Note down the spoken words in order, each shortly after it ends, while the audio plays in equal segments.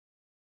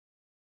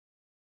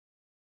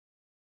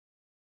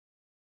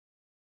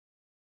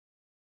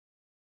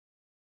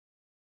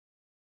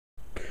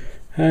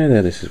Hi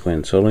there, this is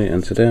Tully,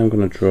 and today I'm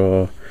going to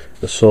draw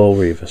the Soul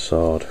Reaver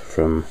sword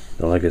from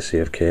the Legacy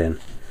of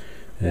Kain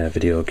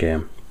video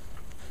game.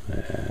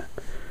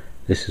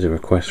 This is a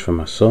request from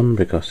my son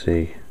because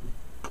he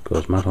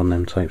goes mad on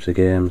them types of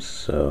games,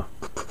 so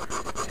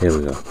here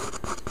we go.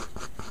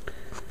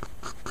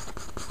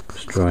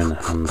 Just drawing the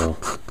handle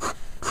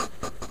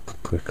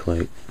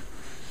quickly,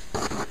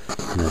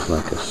 and there's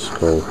like a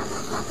skull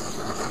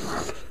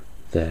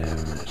there,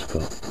 and it's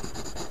got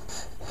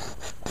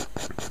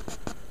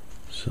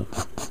some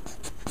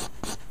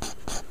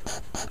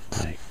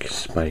like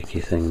spiky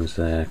things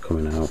there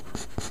coming out.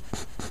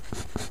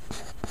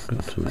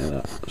 Got to make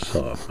that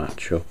sort of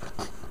match up.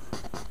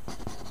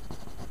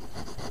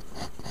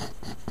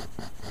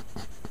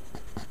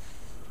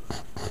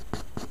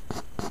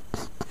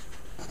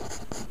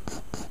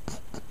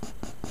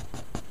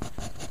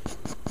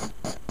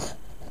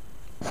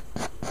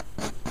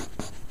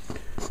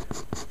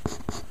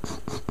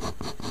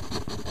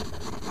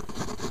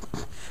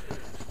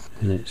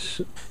 And it's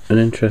an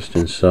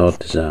interesting sword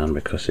design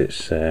because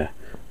it's the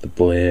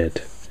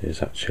blade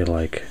is actually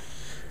like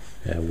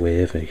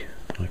wavy,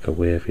 like a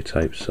wavy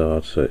type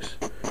sword, so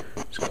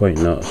it's quite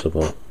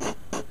noticeable.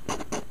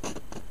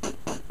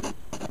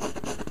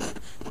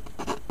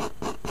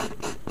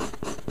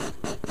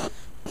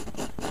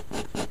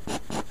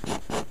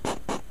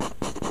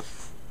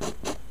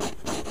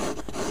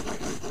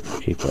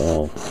 Keep it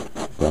all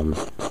one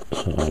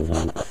sort of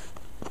length.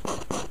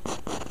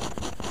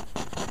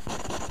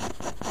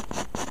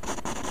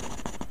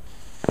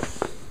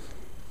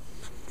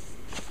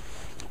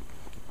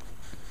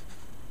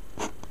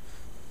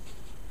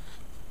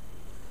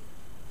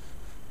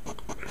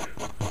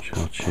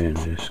 I'll change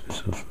this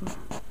because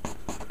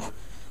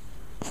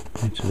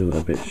I need to do it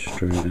a bit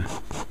straighter,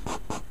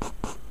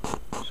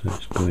 so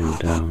it's going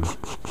down.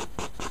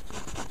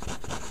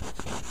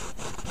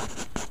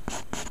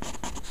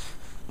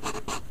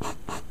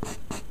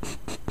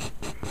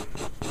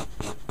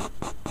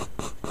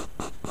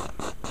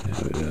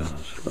 There we go,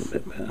 that's a little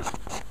bit better.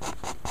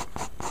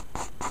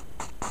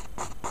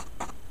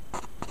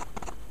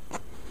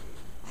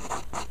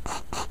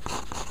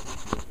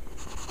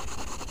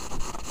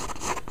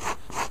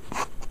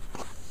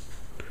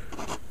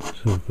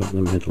 So we've got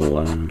the middle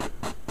line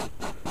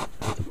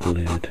of the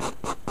blade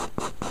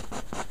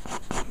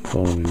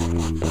following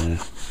around there,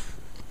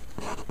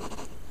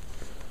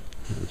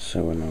 and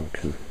so now we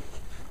can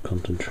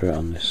concentrate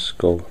on this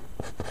skull.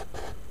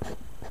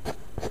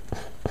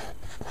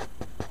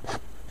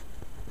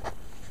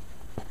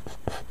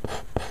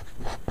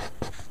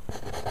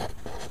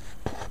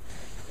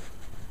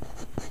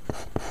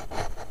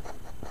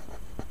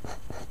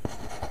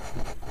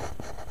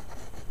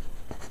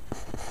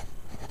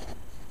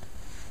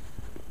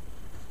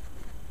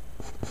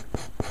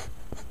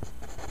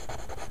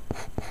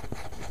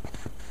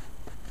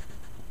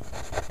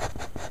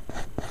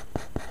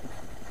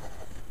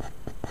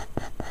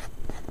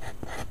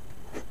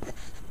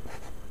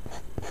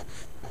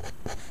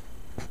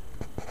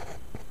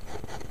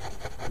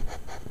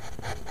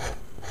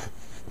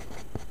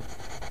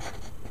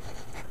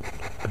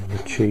 And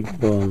the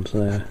cheekbones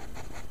there.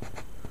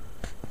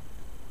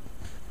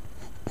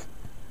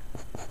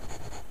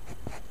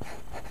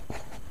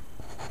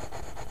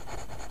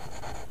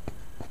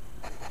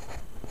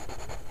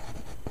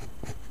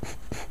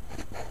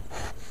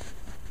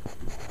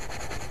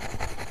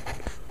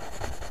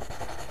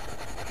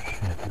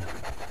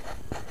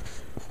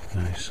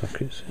 Nice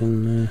sockets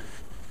in there.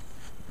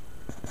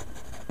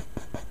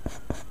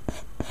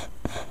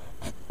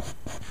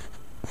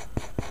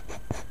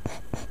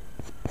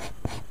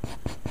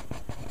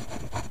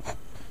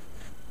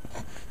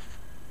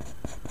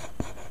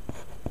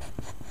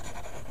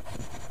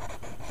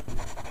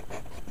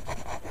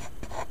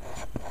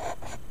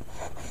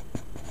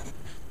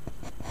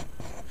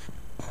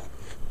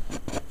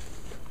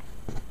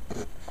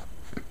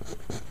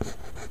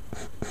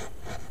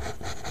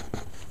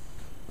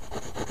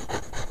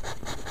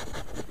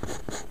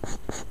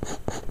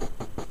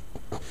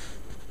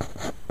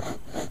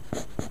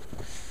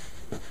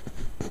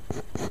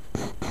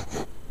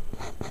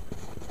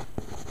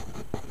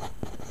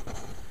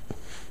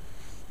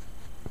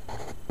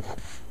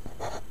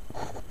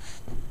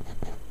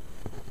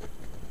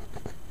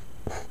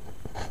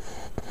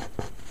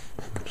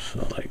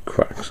 Sort of like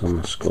cracks on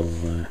the skull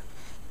there.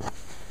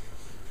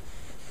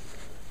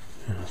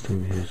 And I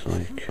think he's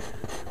like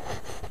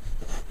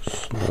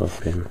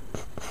sloping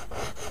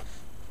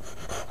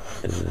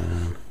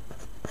down.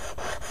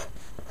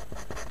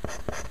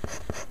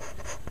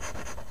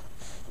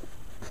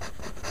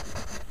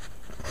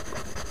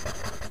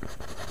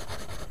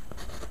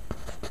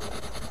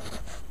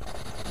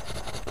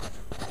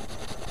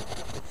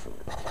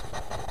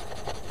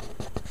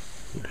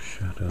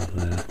 Shadow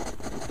there.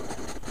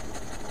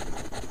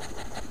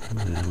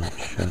 There, like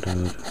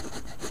shadowed.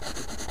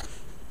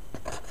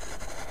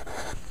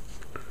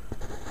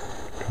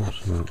 Draw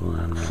some outline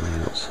on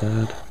the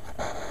outside.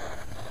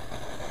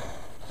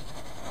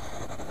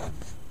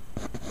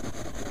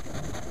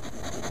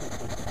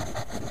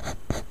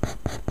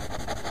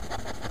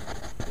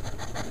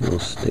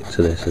 stick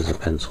to this as a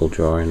pencil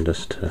drawing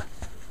just to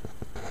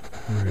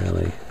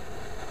really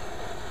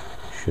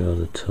show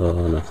the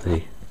tone of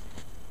the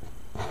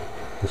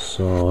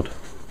sword.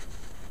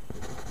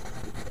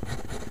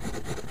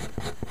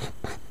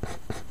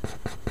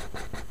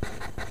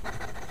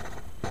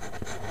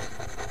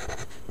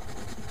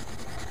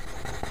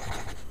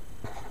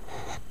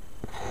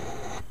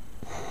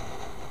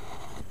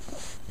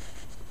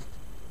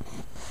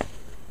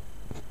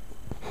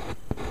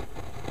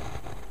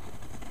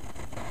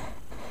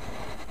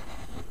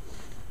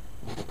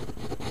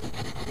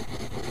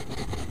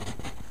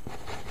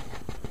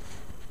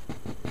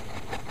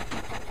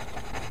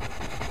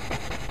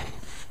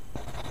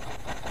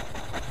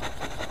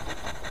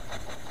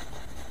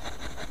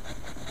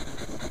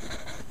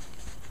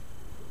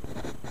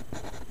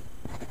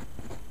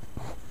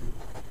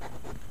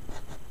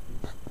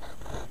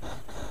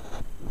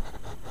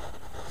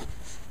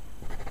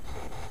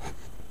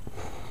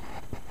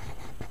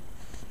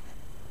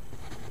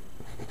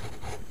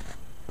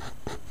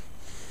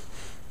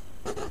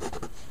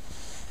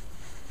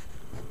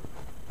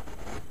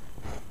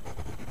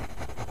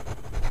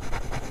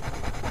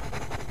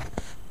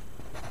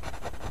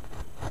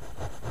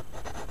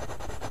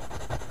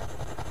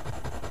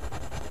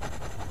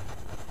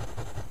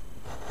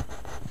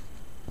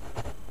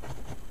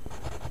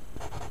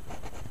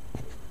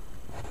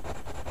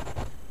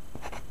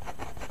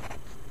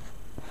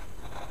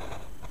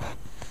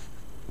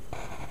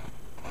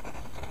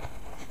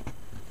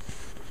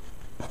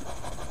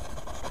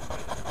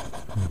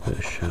 A bit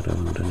of shadow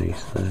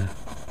underneath there.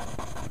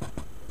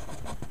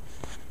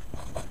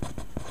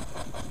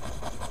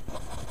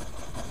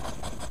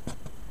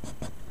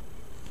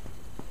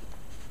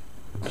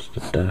 Just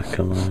a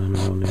darker line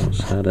around the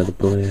outside of the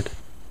blade.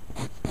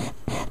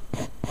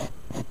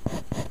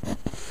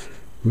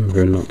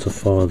 Remembering not to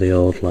follow the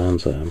old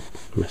lines that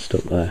I messed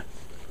up there.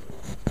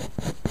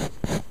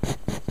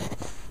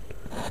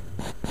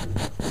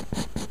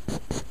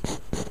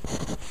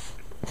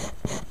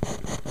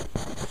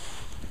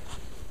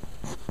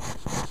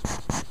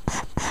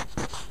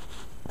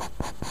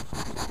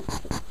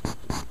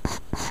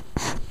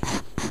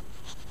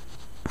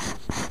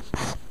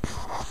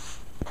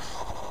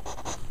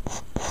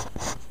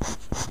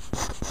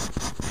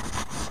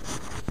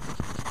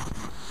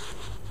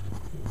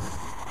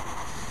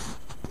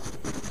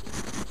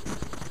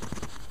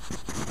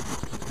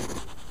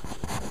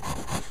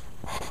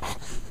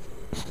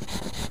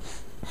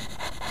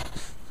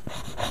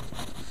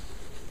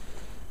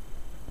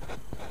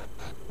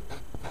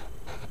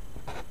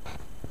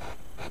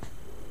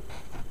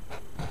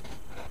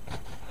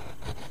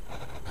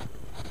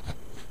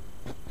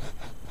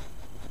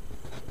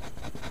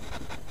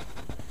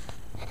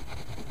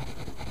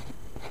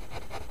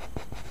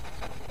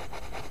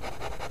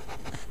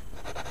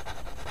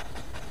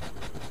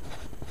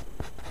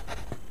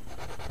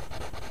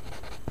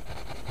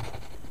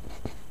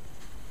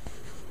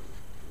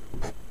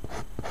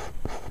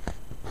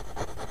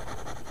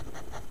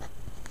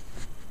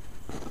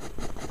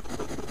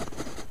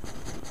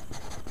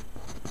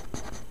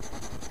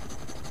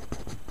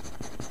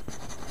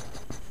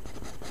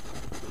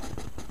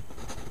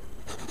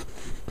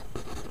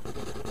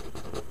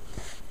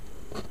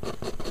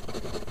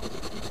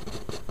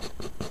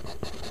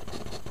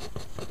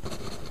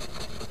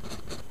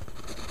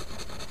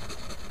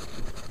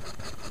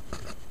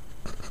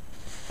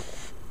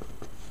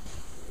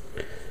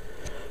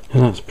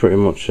 And that's pretty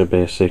much a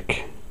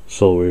basic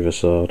Soul Reaver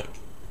sword.